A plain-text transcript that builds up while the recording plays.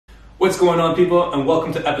What's going on, people, and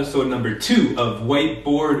welcome to episode number 2 of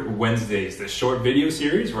Whiteboard Wednesdays, the short video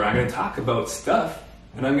series where I'm going to talk about stuff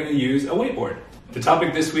and I'm going to use a whiteboard. The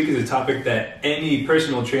topic this week is a topic that any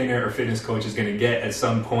personal trainer or fitness coach is going to get at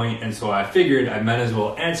some point, and so I figured I might as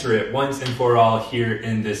well answer it once and for all here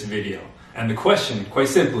in this video. And the question, quite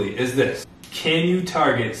simply, is this: can you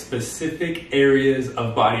target specific areas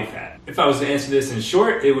of body fat? If I was to answer this in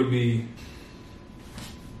short, it would be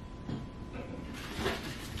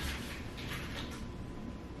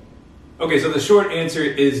okay, so the short answer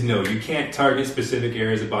is no, you can't target specific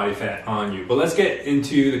areas of body fat on you. But let's get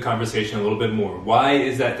into the conversation a little bit more. Why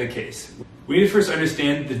is that the case? We need to first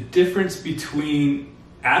understand the difference between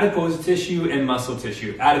adipose tissue and muscle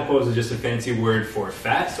tissue. Adipose is just a fancy word for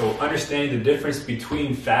fat, so understanding the difference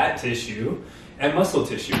between fat tissue and muscle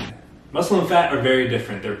tissue. Muscle and fat are very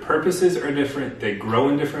different. Their purposes are different, they grow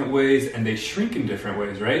in different ways, and they shrink in different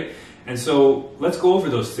ways, right? And so let's go over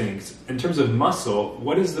those things. In terms of muscle,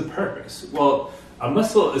 what is the purpose? Well, a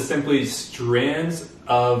muscle is simply strands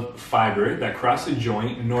of fiber that cross a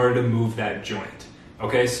joint in order to move that joint.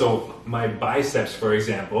 Okay, so my biceps, for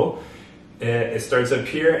example, it starts up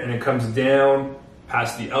here and it comes down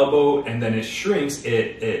past the elbow, and then it shrinks,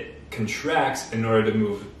 it contracts in order to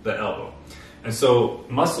move the elbow. And so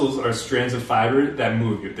muscles are strands of fiber that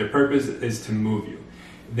move you. Their purpose is to move you.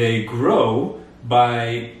 They grow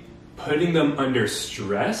by putting them under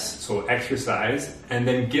stress, so exercise, and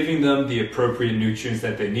then giving them the appropriate nutrients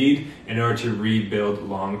that they need in order to rebuild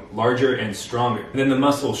larger and stronger. And then the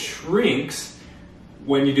muscle shrinks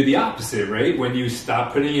when you do the opposite, right? When you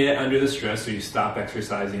stop putting it under the stress, so you stop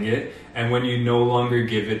exercising it, and when you no longer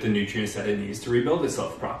give it the nutrients that it needs to rebuild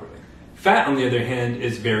itself properly. Fat, on the other hand,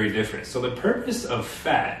 is very different. So the purpose of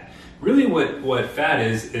fat, really what fat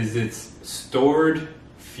is it's stored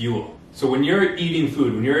fuel. So when you're eating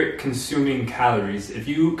food, when you're consuming calories, if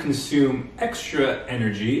you consume extra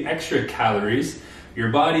energy, extra calories,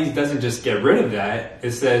 your body doesn't just get rid of that.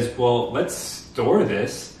 It says, well, let's store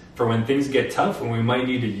this for when things get tough and we might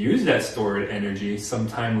need to use that stored energy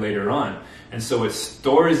sometime later on. And so it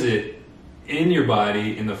stores it in your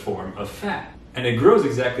body in the form of fat. And it grows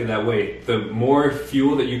exactly that way. The more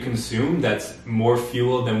fuel that you consume, that's more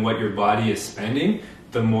fuel than what your body is spending,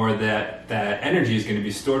 the more that energy is going to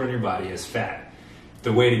be stored on your body as fat.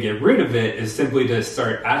 The way to get rid of it is simply to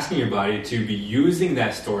start asking your body to be using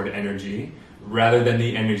that stored energy rather than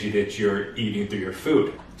the energy that you're eating through your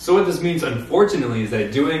food. So what this means, unfortunately, is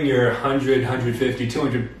that doing your 100, 150,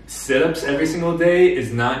 200 sit-ups every single day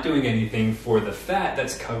is not doing anything for the fat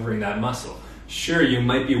that's covering that muscle. Sure, you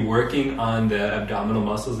might be working on the abdominal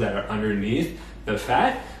muscles that are underneath the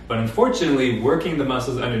fat, but unfortunately, working the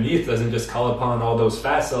muscles underneath doesn't just call upon all those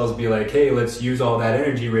fat cells, be like, hey, let's use all that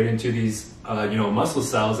energy right into these muscle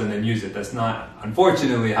cells and then use it. That's not,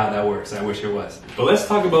 unfortunately, how that works. I wish it was. But let's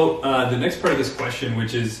talk about the next part of this question,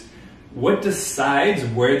 which is, what decides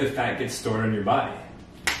where the fat gets stored on your body?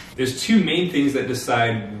 There's two main things that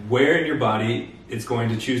decide where in your body it's going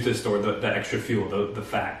to choose to store the extra fuel, the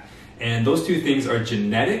fat. And those two things are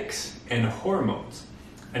genetics and hormones.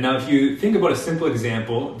 And now if you think about a simple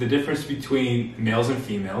example, the difference between males and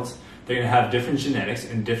females, they're going to have different genetics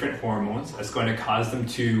and different hormones that's going to cause them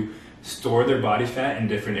to store their body fat in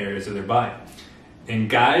different areas of their body. In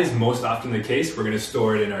guys, most often the case, we're going to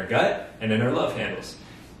store it in our gut and in our love handles.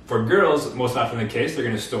 For girls, most often the case, they're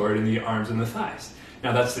going to store it in the arms and the thighs.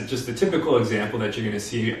 Now that's just the typical example that you're going to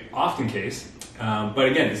see often case, but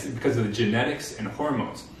again, it's because of the genetics and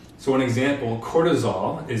hormones. So an example,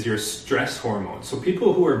 cortisol is your stress hormone. So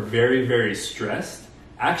people who are very, very stressed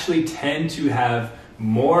actually tend to have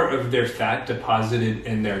more of their fat deposited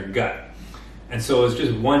in their gut. And so it's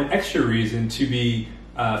just one extra reason to be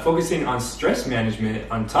focusing on stress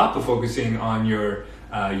management on top of focusing on your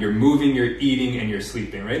moving, your eating, and your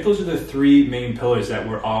sleeping, right? Those are the three main pillars that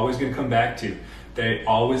we're always going to come back to. They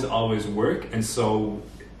always work. And so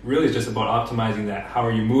really it's just about optimizing that. How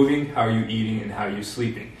are you moving? How are you eating? And how are you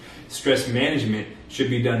sleeping? Stress management should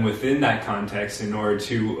be done within that context in order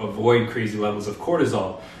to avoid crazy levels of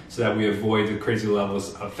cortisol so that we avoid the crazy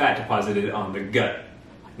levels of fat deposited on the gut.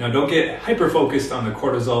 Now don't get hyper-focused on the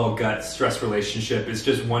cortisol-gut stress relationship. It's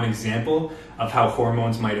just one example of how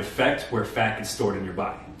hormones might affect where fat gets stored in your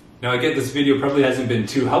body. Now again, this video probably hasn't been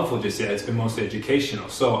too helpful just yet. It's been mostly educational.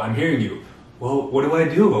 So I'm hearing you, well, what do I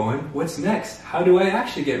do, Owen? What's next? How do I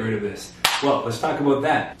actually get rid of this? Well, let's talk about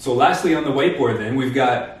that. So lastly on the whiteboard then, we've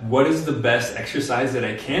got what is the best exercise that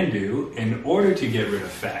I can do in order to get rid of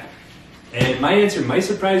fat? And my answer might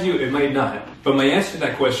surprise you, it might not. But my answer to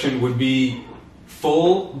that question would be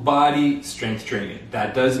full body strength training.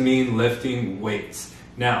 That does mean lifting weights.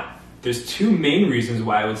 Now, There's two main reasons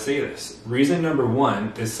why I would say this. Reason number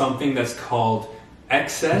one is something that's called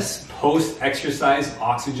excess post-exercise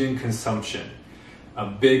oxygen consumption. A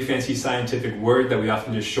big fancy scientific word that we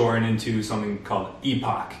often just shorten into something called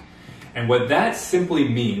EPOC. And what that simply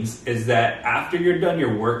means is that after you're done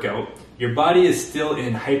your workout, your body is still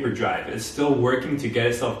in hyperdrive. It's still working to get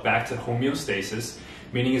itself back to homeostasis,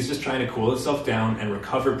 meaning it's just trying to cool itself down and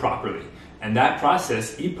recover properly. And that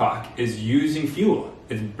process, EPOC, is using fuel.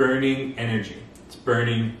 It's burning energy. It's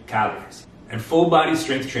burning calories. And full body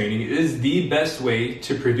strength training is the best way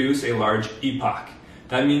to produce a large EPOC.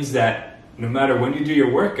 That means that no matter when you do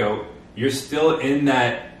your workout, you're still in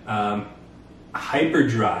that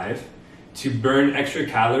hyperdrive to burn extra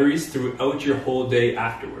calories throughout your whole day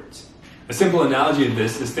afterwards. A simple analogy of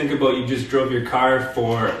this is think about you just drove your car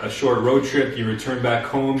for a short road trip, you return back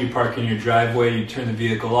home, you park in your driveway, you turn the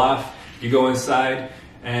vehicle off, you go inside,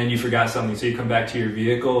 and you forgot something. So you come back to your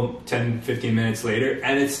vehicle 10, 15 minutes later,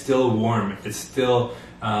 and it's still warm. It's still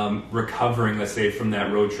recovering, let's say, from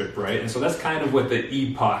that road trip, right? And so that's kind of what the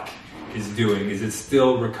EPOC is doing, is it's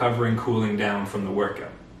still recovering, cooling down from the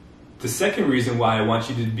workout. The second reason why I want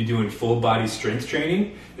you to be doing full body strength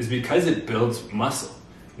training is because it builds muscle.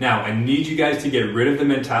 Now, I need you guys to get rid of the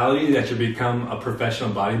mentality that you become a professional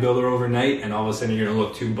bodybuilder overnight and all of a sudden you're gonna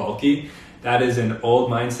look too bulky. That is an old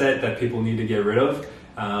mindset that people need to get rid of.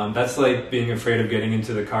 That's like being afraid of getting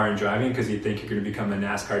into the car and driving because you think you're gonna become a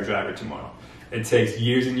NASCAR driver tomorrow. It takes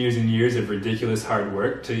years and years and years of ridiculous hard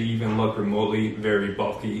work to even look remotely very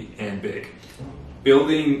bulky and big.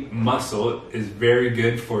 Building muscle is very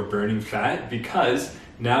good for burning fat because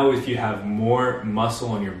now if you have more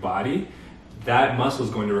muscle in your body, that muscle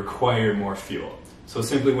is going to require more fuel. So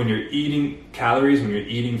simply when you're eating calories, when you're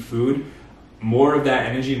eating food, more of that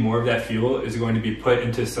energy, more of that fuel is going to be put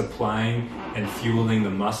into supplying and fueling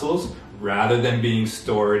the muscles rather than being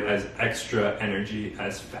stored as extra energy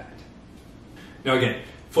as fat. Now again,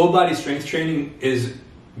 full body strength training is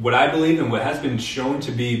what I believe and what has been shown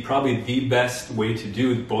to be probably the best way to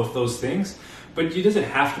do both those things. But it doesn't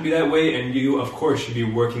have to be that way, and you, of course, should be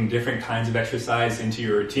working different kinds of exercise into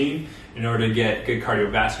your routine in order to get good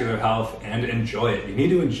cardiovascular health and enjoy it. You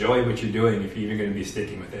need to enjoy what you're doing if you're even going to be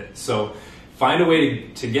sticking with it. So find a way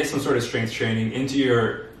to get some sort of strength training into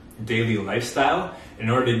your daily lifestyle in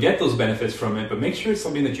order to get those benefits from it, but make sure it's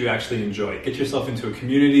something that you actually enjoy. Get yourself into a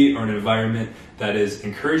community or an environment that is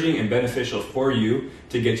encouraging and beneficial for you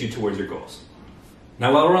to get you towards your goals.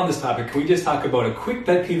 Now, while we're on this topic, can we just talk about a quick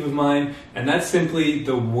pet peeve of mine, and that's simply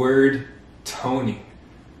the word toning.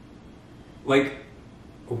 Like,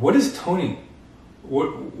 what is toning?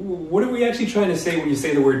 What are we actually trying to say when you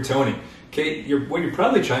say the word toning? Okay, what you're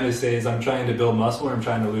probably trying to say is I'm trying to build muscle or I'm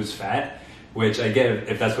trying to lose fat, which I get.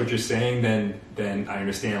 If that's what you're saying, then I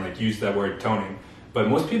understand, like, use that word toning. But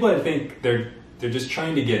most people, I think, they're just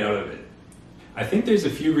trying to get out of it. I think there's a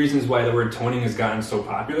few reasons why the word toning has gotten so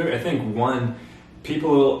popular. I think one,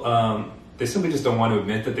 people, they simply just don't want to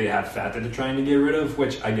admit that they have fat that they're trying to get rid of,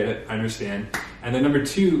 which I get it, I understand. And then number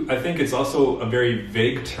two, I think it's also a very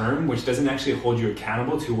vague term which doesn't actually hold you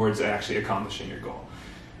accountable towards actually accomplishing your goal.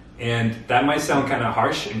 And that might sound kind of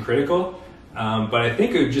harsh and critical, but I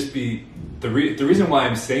think it would just be, the reason why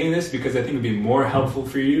I'm saying this, because I think it would be more helpful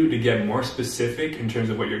for you to get more specific in terms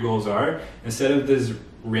of what your goals are, instead of this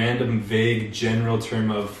random, vague, general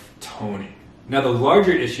term of toning. Now, the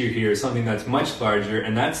larger issue here is something that's much larger,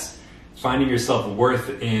 and that's finding your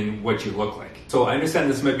self-worth in what you look like. So I understand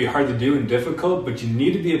this might be hard to do and difficult, but you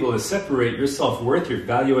need to be able to separate your self-worth, your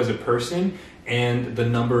value as a person, and the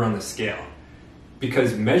number on the scale.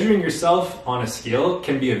 Because measuring yourself on a scale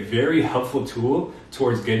can be a very helpful tool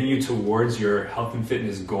towards getting you towards your health and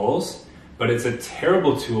fitness goals, but it's a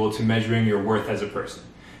terrible tool to measuring your worth as a person.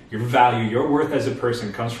 Your value, your worth as a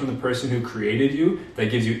person comes from the person who created you,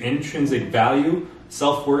 that gives you intrinsic value,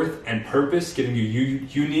 self-worth, and purpose, giving you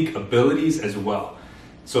unique abilities as well.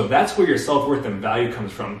 So that's where your self-worth and value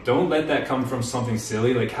comes from. Don't let that come from something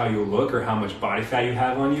silly like how you look or how much body fat you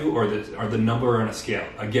have on you or the number on a scale.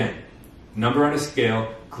 Again, number on a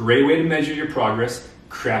scale, great way to measure your progress,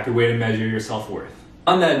 crappy way to measure your self-worth.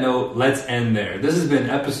 On that note, let's end there. This has been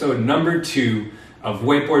episode number 2 of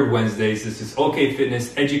Whiteboard Wednesdays. This is OK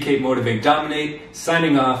Fitness, Educate, Motivate, Dominate.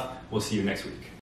 Signing off. We'll see you next week.